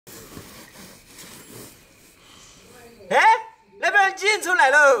哎，那边几人出来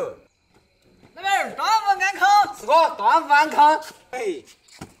了？那边端饭安康，是我端饭安康。哎，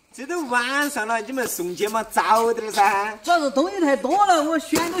这都晚上了，你们送去嘛早点噻。主要是东西太多了，我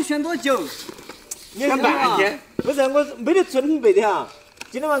选都选多久？你选半天？不是，我没得准备的哈。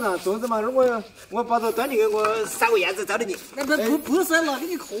今天晚上粽子嘛，我把它端进去，我撒个燕子招的你。那不是拿给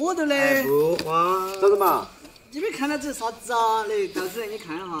你磕的嘞。不慌，啥子嘛？这边看到这是啥子啊？来，赵主任你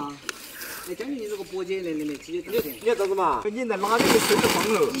看哈。来，将军你这个脖颈来，直接你要咋子嘛？你在哪里给收的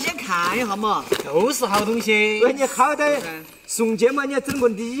慌了？你先看一下嘛。都是好东西。喂，你好歹送去嘛，你要整个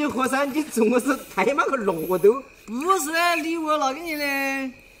礼盒噻，你送我是太妈个骆驼。不是礼物拿给你的，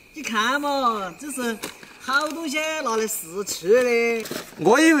你看嘛，这是好东西拿来试吃的。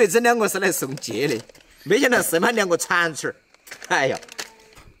我以为这两个是来送戒的，没想到是嘛两个铲子儿。哎呀，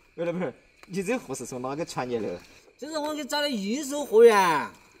喂老板，你这货是从哪个传来的？这是我给找的一手货源。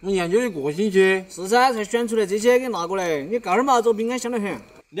我研究了1个星期。是噻，才选出来这些给拿过来。你告点嘛，做饼干香得很。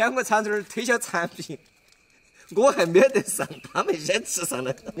两个铲子儿推销产品，我还没得上，他们先吃上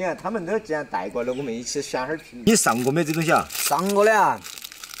了。你看，他们都既然带过来，我们一起选点品。你上过没这东西啊？上过的啊。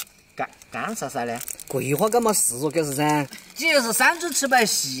干啥噻呢？桂花干嘛四座格式噻？这就是3株吃白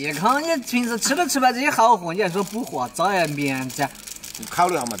细糠，你平时吃都吃不白这些好货，你还说补货早呀棉子？你考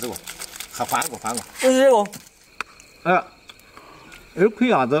虑下嘛，这个还换个。这是个。哎呀，这亏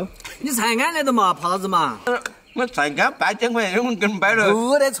啥子？你才安来的嘛，怕啥子嘛？我才刚半天块钱，我跟摆了。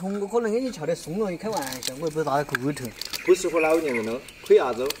不得从不可能给你撬得松了，你开玩笑，我又不是打在骨头。不适合老年人了，亏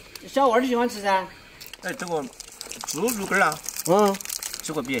啥子？小娃儿喜欢吃噻。哎，这个猪肉干啊，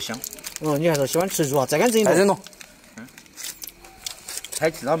这个比较香。你还说喜欢吃肉啊？再干整一个。再整咯。还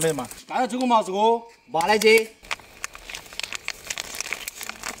其他没嘛？还有这个嘛，这个麻辣鸡。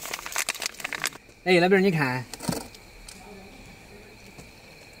哎，那边你看。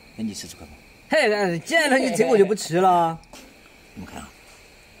哎，你吃这个吗？嘿，既然了，你这个就不吃了。我们看啊，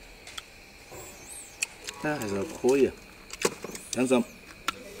哎，还是可以，但是，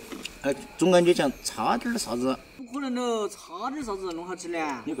哎，总感觉像差点啥子。不可能的，差点啥子弄好吃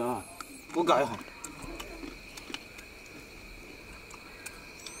呢？你告啊，我告一下。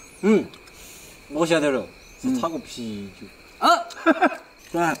我晓得了，是炒个啤酒。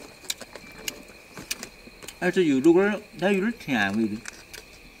对。哎，这油肉干它有点甜味的，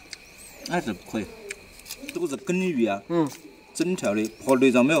还是可以。这个是梗鱼啊，整条的，和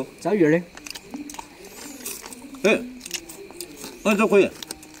内脏没有？糟鱼的。哎，这可以，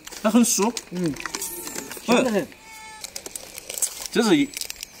它很酥。香得很。这是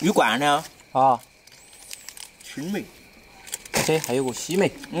鱼罐的啊，青梅。这还有个西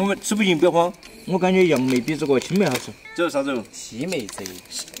梅。我们吃不赢，不要慌。我感觉杨梅比这个青梅好吃。这是啥子？西梅这。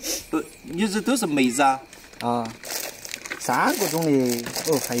你这都是梅子啊？3个种的，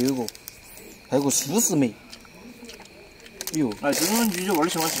还有个苏式梅。哟，哎，这种鱼我儿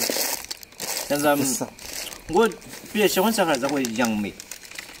喜欢吃，但是我比较喜欢吃还是这个杨梅。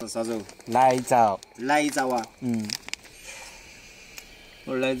是啥子？奶枣啊。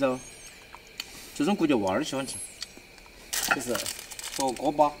奶枣，这种估计娃儿喜欢吃。就是和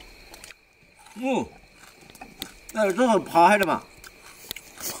锅巴。哎，这是扒海的嘛？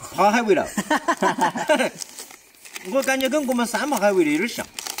扒海味了。我感觉跟我们三扒海味的有点像。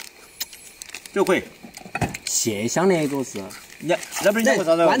这可以。蟹香的这个是。那边讲过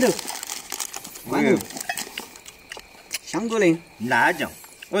啥子？豌豆。香锅的。辣酱。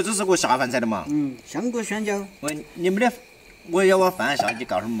这是个下饭菜的嘛？香锅宣椒。你没得，我要碗饭下去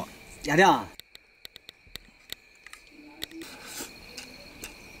搞什么嘛？要的啊。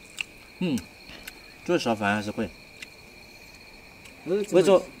这下饭还是可以。我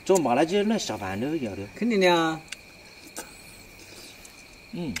做麻辣鸡来下饭都要的。肯定的啊。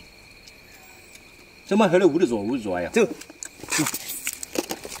这嘛后头屋里做哎呀。走。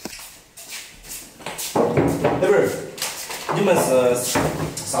老板儿，你们是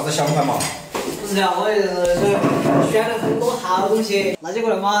啥子想法嘛？不是的，我也是选了很多好东西，那结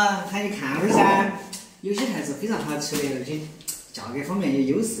果嘛，喊你看会儿噻。有些还是非常好吃的，而且价格方面也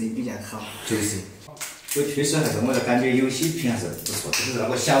优势也比较好。就是。我确实还是我感觉有些品还是不错，就是那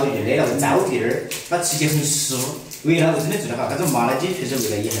个小玉的那个糟皮儿，它吃起很酥。味道真的做得好，那种麻辣鸡确实味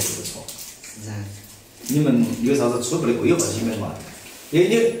道也还是不错。是噻。你们有啥子初步的规划性没嘛？你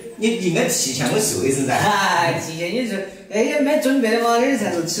应该提前我说一声噻。提前你说，也没准备的嘛，这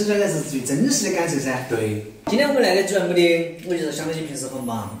才是吃出来才是最真实的感受噻。对。今天我们来的主要目的，我就是想到你平时很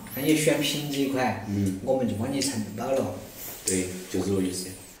忙，看你选品这一块，我们就帮你承包了。对，就是这个意思。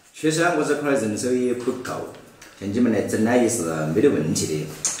确实啊，我这块人手也不够，像你们来整呢也是没得问题的。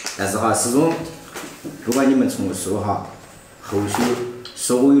但是哈，始终不管你们从说哈，后续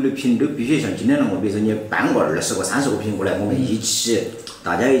所有的品都必须像今天那么，比如说你搬个20个、30个品过来，我们一起，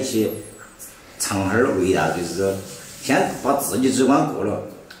大家一起尝哈儿味道，就是说先把自己直观过了，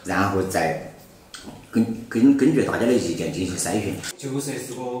然后再根据大家的意见进行筛选。就是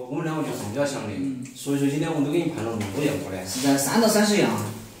四哥，我们两个就是比较像的，所以说今天我们都给你判了那么多样过来。是在3到30样。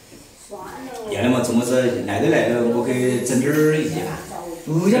要得嘛，这么子来都来了，我给整点儿意见。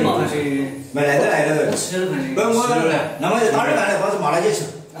不讲冒去。没来都来了。我吃了饭。不我，那么就打点饭来，把这麻辣鸡吃。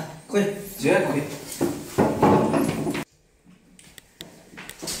可以。这样可以。